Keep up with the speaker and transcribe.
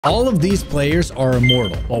All of these players are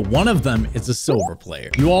immortal, while one of them is a silver player.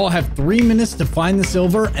 You all have 3 minutes to find the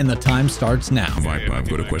silver, and the time starts now. Viper, I've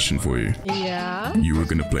got a question for you. Yeah? You were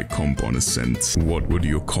gonna play comp on Ascent. What would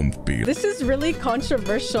your comp be? This is really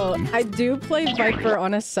controversial. I do play Viper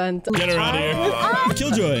on Ascent. Get her out of here.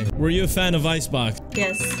 Killjoy, were you a fan of Icebox?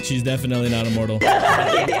 Yes. She's definitely not immortal.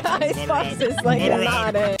 Yeah, Icebox is like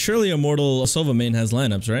not it. Surely Immortal Sova main has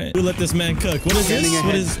lineups, right? You let this man cook. What is this?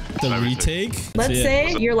 What is the retake? Let's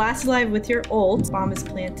say you're last alive with your ult. Bomb is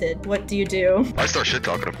planted. What do you do? I start shit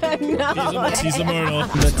talking him. No. He's immortal.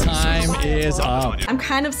 The time is up. I'm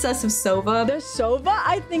kind of sus of Sova. The Sova,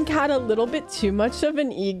 I think, had a little bit too much of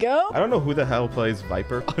an ego. I don't know who the hell plays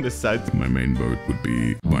Viper on Ascent. My main vote would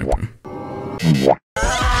be Viper.